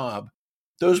by the mob.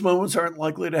 Those moments aren't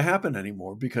likely to happen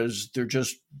anymore because they're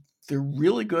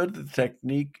really good at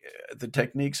the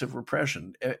techniques of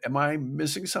repression. Am I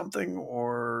missing something,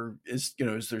 or is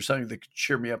there something that could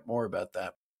cheer me up more about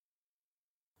that?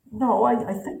 No, I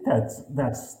think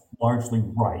that's largely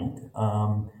right.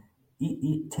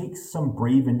 It takes some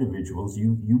brave individuals.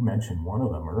 You mentioned one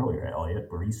of them earlier, Elliot,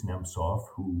 Boris Nemtsov,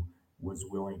 who was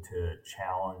willing to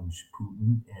challenge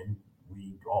Putin, and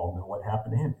we all know what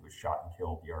happened to him. He was shot and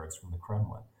killed yards from the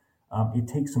Kremlin. It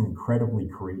takes some incredibly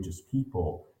courageous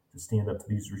people to stand up to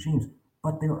these regimes.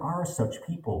 But there are such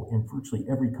people in virtually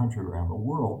every country around the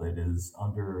world that is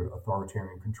under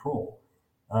authoritarian control.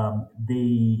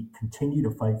 They continue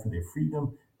to fight for their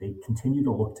freedom. They continue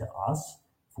to look to us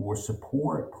for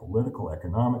support, political,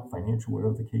 economic, financial,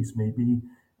 whatever the case may be.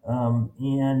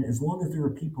 And as long as there are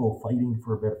people fighting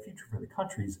for a better future for the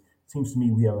countries, it seems to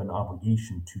me we have an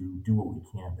obligation to do what we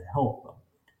can to help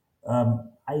them.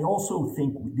 I also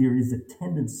think there is a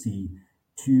tendency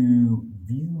to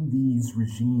view these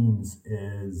regimes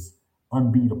as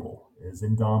unbeatable, as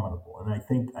indomitable, and I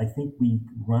think we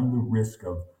run the risk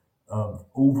of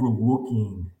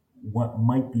overlooking what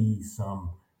might be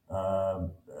some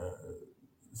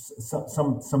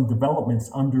developments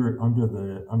under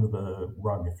the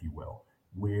rug, if you will,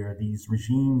 where these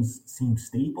regimes seem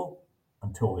stable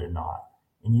until they're not,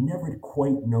 and you never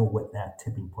quite know what that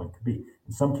tipping point could be.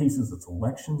 In some cases, it's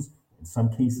elections. In some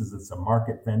cases, it's a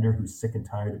market vendor who's sick and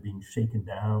tired of being shaken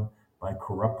down by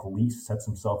corrupt police, sets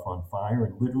himself on fire,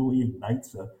 and literally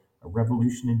ignites a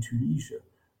revolution in Tunisia.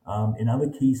 In other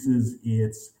cases,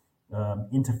 it's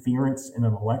interference in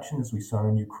an election, as we saw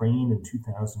in Ukraine in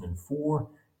 2004,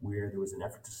 where there was an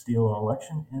effort to steal an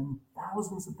election, and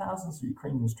thousands of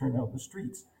Ukrainians turned out in the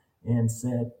streets and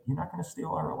said, "You're not going to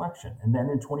steal our election." And then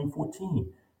in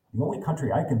 2014, the only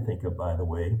country I can think of, by the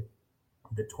way,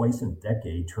 that twice in a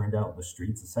decade turned out in the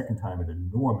streets, the second time at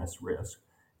enormous risk,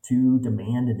 to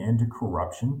demand an end to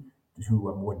corruption, to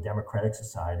a more democratic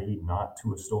society, not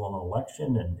to a stolen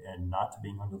election, and not to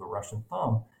being under the Russian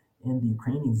thumb. And the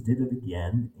Ukrainians did it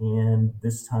again. And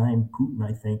this time, Putin,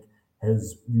 I think,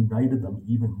 has united them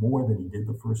even more than he did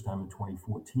the first time in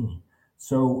 2014.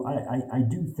 So I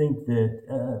do think that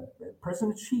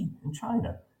President Xi in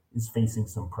China is facing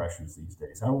some pressures these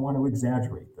days. I don't want to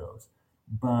exaggerate those.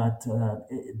 But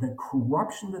the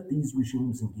corruption that these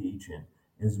regimes engage in,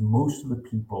 as most of the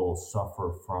people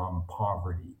suffer from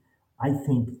poverty, I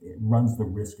think it runs the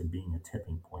risk of being a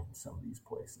tipping point in some of these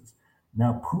places.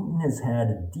 Now, Putin has had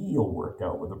a deal worked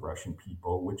out with the Russian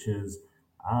people, which is,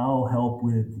 I'll help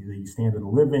with the standard of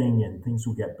living and things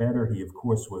will get better. He, of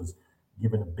course, was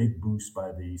given a big boost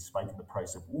by the spike in the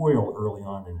price of oil early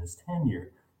on in his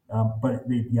tenure. But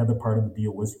the other part of the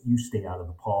deal was, you stay out of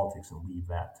the politics and leave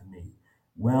that to me.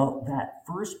 Well, that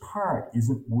first part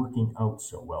isn't working out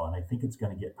so well, and I think it's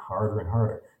going to get harder and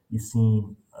harder. You've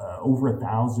seen over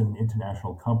 1,000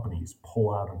 international companies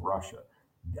pull out of Russia.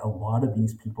 A lot of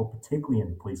these people, particularly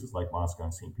in places like Moscow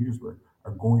and St. Petersburg,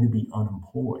 are going to be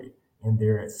unemployed, and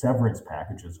their severance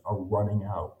packages are running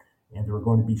out, and there are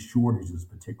going to be shortages,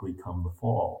 particularly come the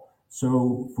fall.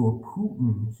 So for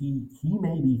Putin, he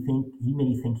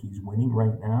may think he's winning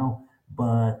right now,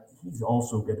 but he's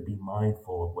also got to be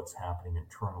mindful of what's happening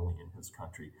internally in his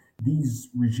country. These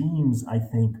regimes, I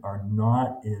think, are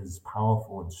not as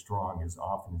powerful and strong as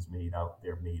often as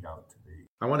they're made out to be.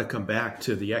 I want to come back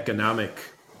to the economic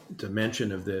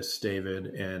dimension of this, David,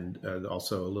 and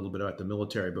also a little bit about the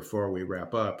military before we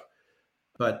wrap up.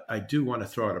 But I do want to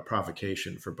throw out a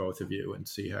provocation for both of you and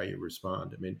see how you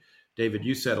respond. I mean, David,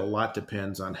 you said a lot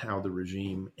depends on how the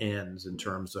regime ends in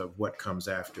terms of what comes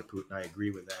after Putin. I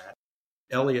agree with that.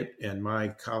 Elliot and my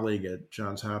colleague at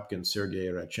Johns Hopkins, Sergei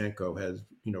Radchenko, has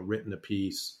written a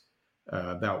piece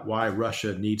about why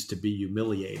Russia needs to be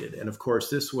humiliated. And of course,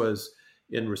 this was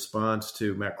in response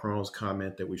to Macron's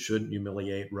comment that we shouldn't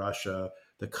humiliate Russia,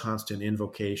 the constant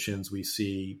invocations we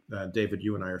see. David,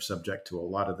 you and I are subject to a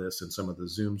lot of this in some of the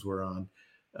Zooms we're on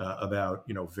about,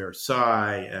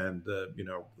 Versailles and the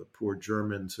poor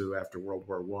Germans who after World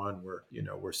War I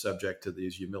were subject to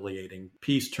these humiliating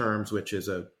peace terms, which is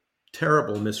a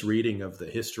terrible misreading of the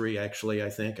history, actually, I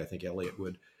think. I think Elliot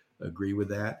would agree with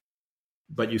that.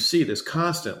 But you see this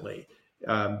constantly.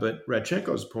 But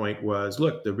Radchenko's point was,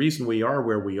 look, the reason we are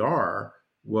where we are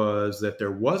was that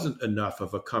there wasn't enough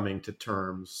of a coming to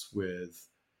terms with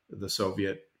the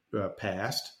Soviet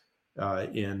past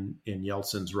in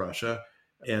Yeltsin's Russia.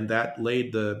 And that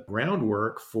laid the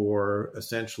groundwork for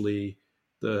essentially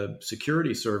the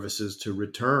security services to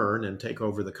return and take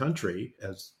over the country,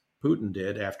 as Putin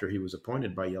did after he was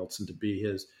appointed by Yeltsin to be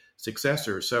his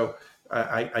successor. So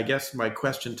I guess my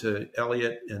question to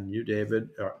Elliot and you, David,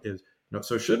 is,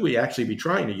 so should we actually be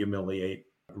trying to humiliate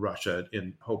Russia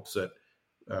in hopes that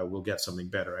we'll get something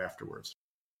better afterwards?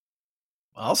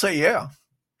 I'll say yeah.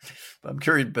 I'm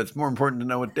curious, but it's more important to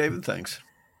know what David thinks.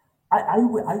 I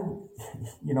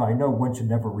know one should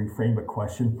never reframe a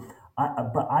question,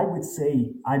 but I would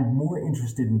say I'm more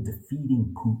interested in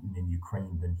defeating Putin in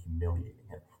Ukraine than humiliating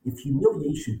him. If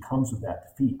humiliation comes with that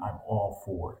defeat, I'm all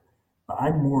for it. But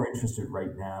I'm more interested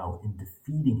right now in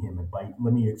defeating him. And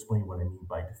let me explain what I mean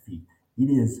by defeat.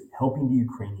 It is helping the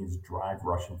Ukrainians drive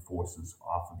Russian forces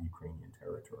off of Ukrainian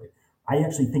territory. I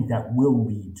actually think that will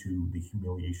lead to the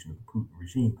humiliation of the Putin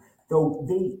regime, though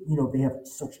they have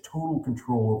such total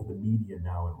control over the media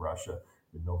now in Russia.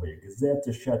 The Novaya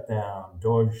Gazeta shut down,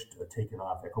 Dozhd taken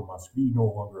off, Echo Moskvy no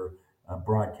longer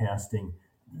broadcasting.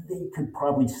 They could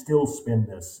probably still spin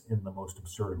this in the most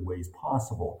absurd ways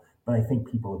possible. but I think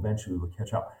people eventually will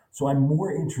catch up. So I'm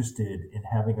more interested in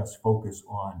having us focus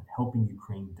on helping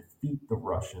Ukraine defeat the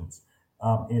Russians,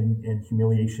 and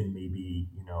humiliation may be,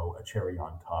 a cherry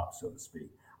on top, so to speak.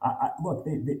 Look,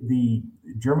 the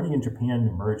Germany and Japan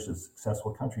emerged as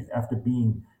successful countries after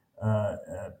being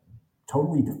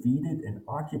totally defeated and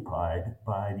occupied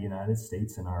by the United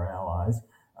States and our allies,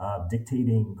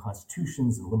 dictating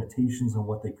constitutions and limitations on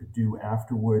what they could do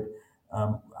afterward.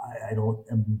 I don't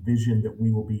envision that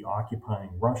we will be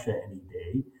occupying Russia any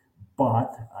day,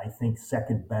 but I think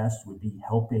second best would be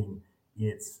helping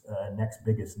its next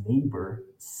biggest neighbor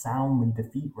soundly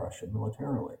defeat Russia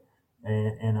militarily.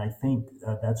 And I think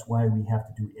that's why we have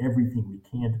to do everything we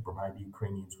can to provide the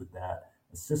Ukrainians with that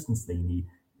assistance they need.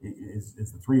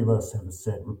 As the three of us have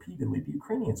said repeatedly, the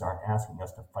Ukrainians aren't asking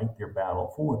us to fight their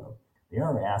battle for them. They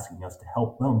are asking us to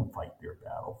help them fight their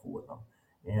battle for them.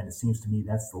 And it seems to me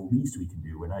that's the least we can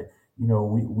do. And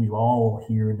we all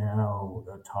hear now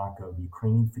talk of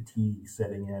Ukraine fatigue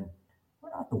setting in.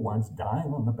 We're not the ones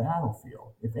dying on the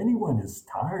battlefield. If anyone is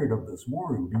tired of this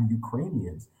war, it would be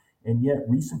Ukrainians. And yet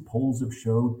recent polls have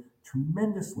showed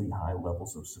tremendously high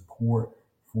levels of support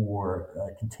for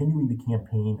continuing the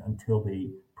campaign until they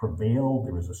prevail.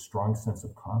 There is a strong sense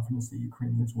of confidence the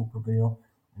Ukrainians will prevail.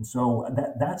 And so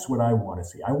that's what I want to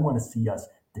see. I want to see us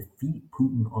defeat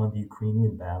Putin on the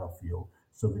Ukrainian battlefield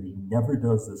so that he never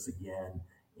does this again.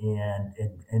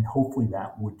 And hopefully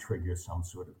that would trigger some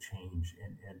sort of change.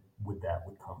 And with that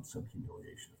would come some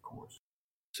humiliation, of course.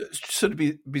 So to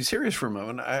be serious for a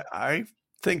moment, I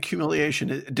think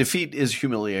defeat is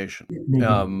humiliation. Maybe,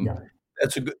 yeah.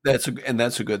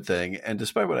 That's a good thing. And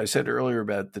despite what I said earlier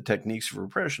about the techniques of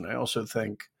repression, I also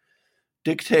think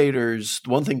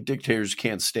one thing dictators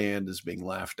can't stand is being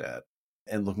laughed at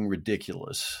and looking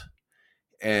ridiculous.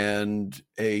 And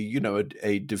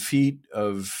a defeat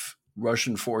of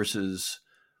Russian forces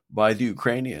by the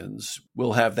Ukrainians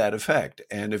will have that effect.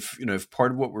 And if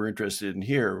part of what we're interested in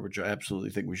here, which I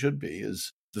absolutely think we should be,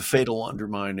 is the fatal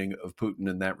undermining of Putin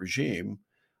and that regime,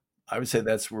 I would say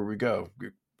that's where we go.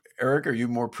 Eric, are you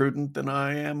more prudent than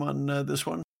I am on this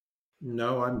one?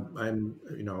 No, I'm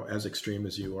as extreme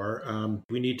as you are.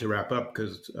 We need to wrap up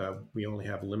because we only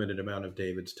have a limited amount of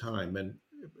David's time,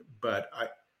 but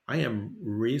I am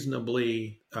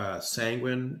reasonably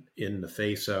sanguine in the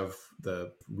face of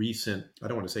the recent, I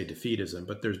don't want to say defeatism,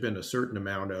 but there's been a certain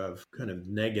amount of kind of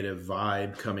negative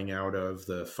vibe coming out of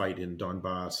the fight in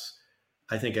Donbass.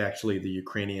 I think actually the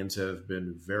Ukrainians have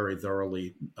been very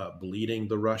thoroughly bleeding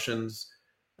the Russians.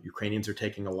 Ukrainians are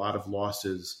taking a lot of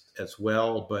losses as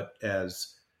well, but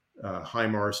as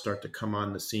HIMARS start to come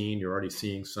on the scene, you're already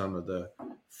seeing some of the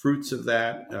fruits of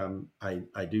that.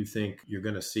 I do think you're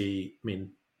going to see,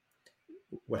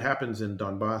 what happens in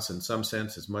Donbass in some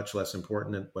sense is much less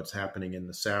important than what's happening in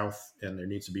the South, and there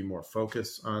needs to be more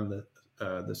focus on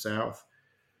the South.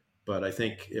 But I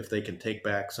think if they can take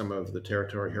back some of the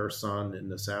territory, Kherson in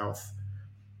the South,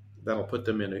 that'll put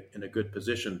them in a good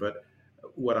position. But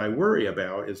what I worry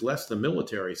about is less the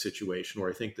military situation, where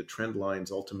I think the trend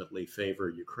lines ultimately favor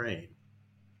Ukraine,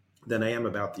 than I am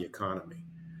about the economy.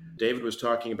 David was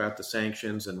talking about the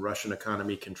sanctions and Russian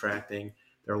economy contracting.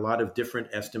 There are a lot of different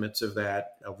estimates of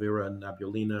that. Elvira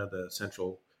Nabiullina, the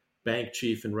central bank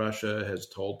chief in Russia, has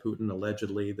told Putin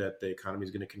allegedly that the economy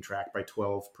is going to contract by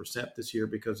 12% this year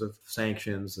because of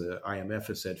sanctions. The IMF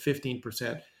has said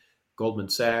 15%. Goldman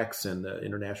Sachs and the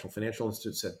International Financial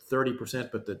Institute said 30%,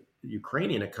 but the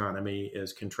Ukrainian economy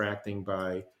is contracting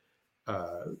by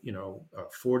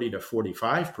 40 to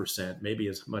 45%, maybe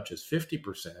as much as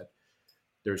 50%.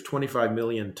 There's 25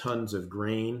 million tons of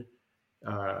grain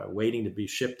waiting to be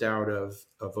shipped out of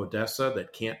Odessa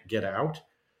that can't get out.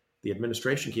 The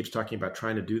administration keeps talking about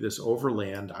trying to do this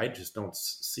overland. I just don't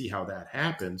see how that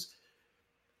happens.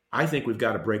 I think we've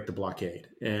got to break the blockade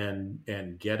and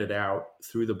get it out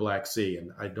through the Black Sea.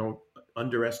 And I don't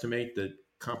underestimate the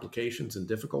complications and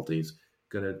difficulties.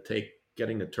 Going to take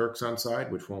getting the Turks on side,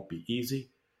 which won't be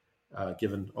easy,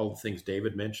 given all the things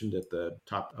David mentioned at the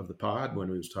top of the pod when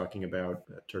he was talking about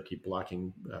Turkey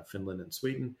blocking Finland and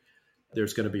Sweden.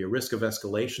 There's going to be a risk of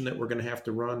escalation that we're going to have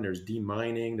to run. There's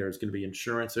demining. There's going to be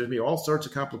insurance. There's going to be all sorts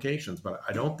of complications, but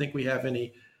I don't think we have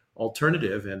any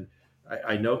alternative. And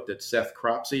I note that Seth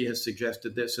Cropsey has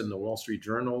suggested this in the Wall Street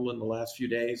Journal in the last few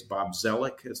days. Bob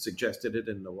Zoellick has suggested it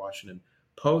in the Washington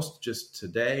Post just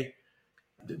today.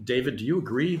 David, do you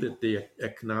agree that the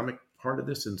economic part of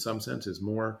this in some sense is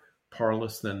more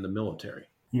parlous than the military?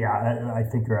 Yeah, I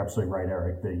think you're absolutely right,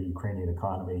 Eric. The Ukrainian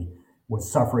economy was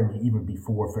suffering even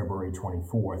before February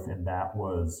 24th, and that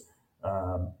was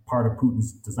part of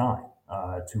Putin's design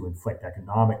to inflict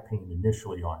economic pain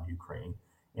initially on Ukraine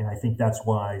And I think that's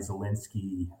why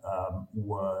Zelensky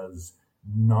was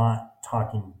not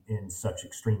talking in such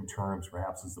extreme terms,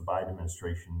 perhaps as the Biden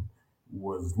administration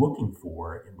was looking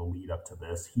for in the lead up to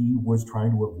this. He was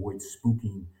trying to avoid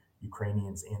spooking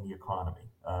Ukrainians and the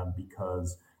economy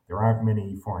because there aren't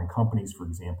many foreign companies, for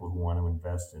example, who want to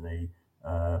invest in a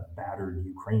battered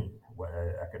Ukraine,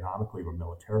 economically or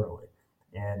militarily.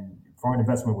 And foreign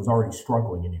investment was already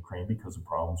struggling in Ukraine because of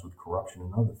problems with corruption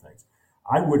and other things.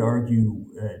 I would argue,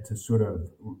 to sort of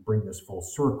bring this full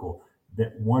circle,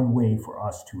 that one way for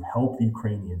us to help the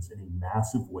Ukrainians in a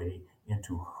massive way and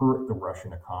to hurt the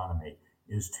Russian economy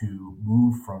is to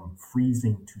move from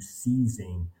freezing to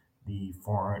seizing the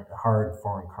hard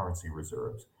foreign currency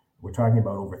reserves. We're talking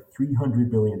about over $300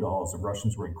 billion. The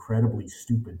Russians were incredibly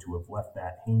stupid to have left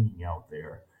that hanging out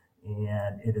there.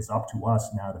 And it is up to us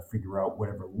now to figure out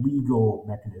whatever legal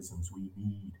mechanisms we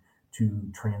need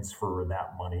to transfer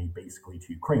that money basically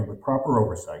to Ukraine with proper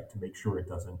oversight to make sure it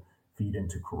doesn't feed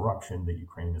into corruption that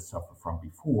Ukraine has suffered from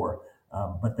before.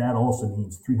 But that also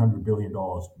means $300 billion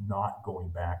not going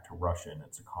back to Russia and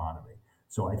its economy.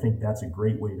 So I think that's a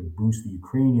great way to boost the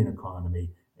Ukrainian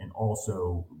economy and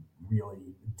also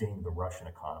really ding the Russian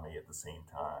economy at the same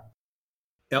time.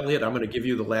 Elliot, I'm going to give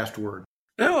you the last word.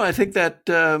 No, I think that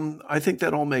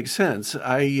all makes sense.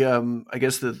 I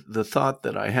guess the thought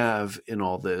that I have in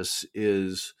all this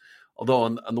is, although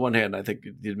on the one hand, I think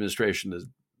the administration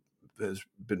has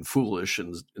been foolish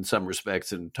in some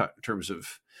respects in terms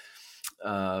of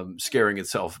scaring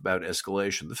itself about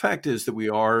escalation. The fact is that we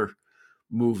are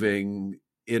moving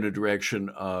in a direction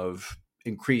of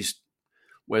increased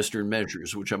Western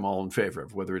measures, which I'm all in favor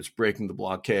of, whether it's breaking the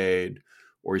blockade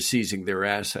or seizing their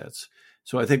assets.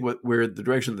 So I think the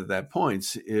direction that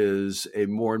points is a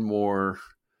more and more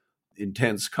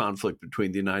intense conflict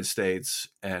between the United States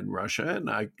and Russia. And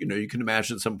you can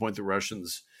imagine at some point the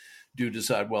Russians do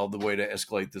decide, well, the way to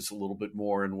escalate this a little bit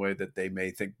more in a way that they may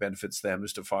think benefits them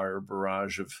is to fire a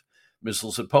barrage of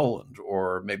missiles at Poland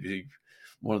or maybe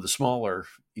one of the smaller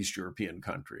East European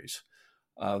countries.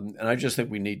 And I just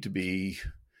think we need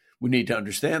to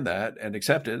understand that and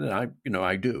accept it. And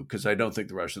I do, because I don't think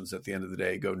the Russians at the end of the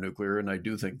day go nuclear. And I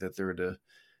do think that they're at a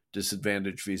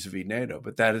disadvantage vis-a-vis NATO.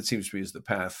 But that, it seems to me, is the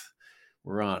path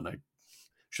we're on. I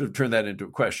should have turned that into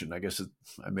a question. I guess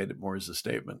I made it more as a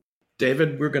statement.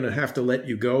 David, we're going to have to let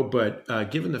you go. But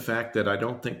given the fact that I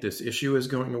don't think this issue is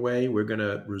going away, we're going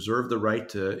to reserve the right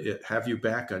to have you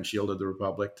back on Shield of the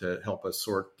Republic to help us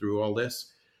sort through all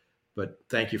this. But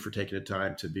thank you for taking the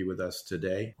time to be with us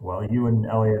today. Well, you and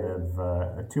Elliot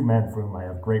have two men for whom I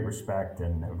have great respect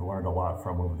and have learned a lot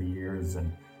from over the years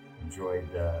and enjoyed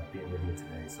being with you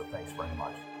today. So thanks very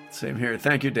much. Same here.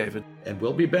 Thank you, David. And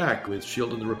we'll be back with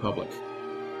Shield of the Republic.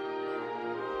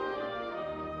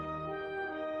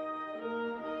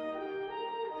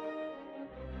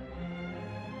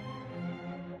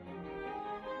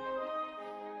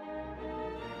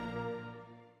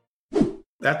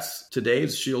 That's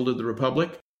today's Shield of the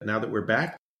Republic. Now that we're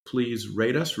back, please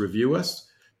rate us, review us,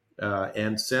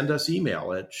 and send us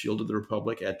email at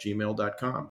shieldoftherepublic@gmail.com.